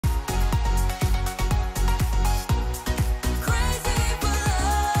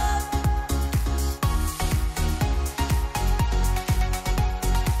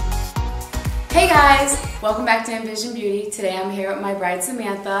guys, welcome back to Envision Beauty. Today I'm here with my bride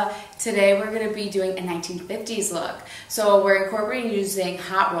Samantha. Today we're going to be doing a 1950s look. So we're incorporating using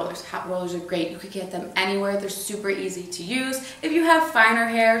hot rollers. Hot rollers are great. You could get them anywhere. They're super easy to use. If you have finer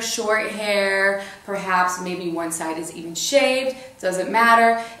hair, short hair, perhaps maybe one side is even shaved, doesn't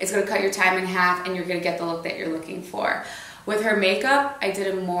matter. It's going to cut your time in half and you're going to get the look that you're looking for. With her makeup, I did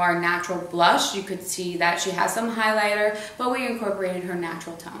a more natural blush. You could see that she has some highlighter, but we incorporated her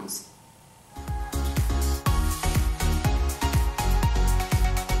natural tones.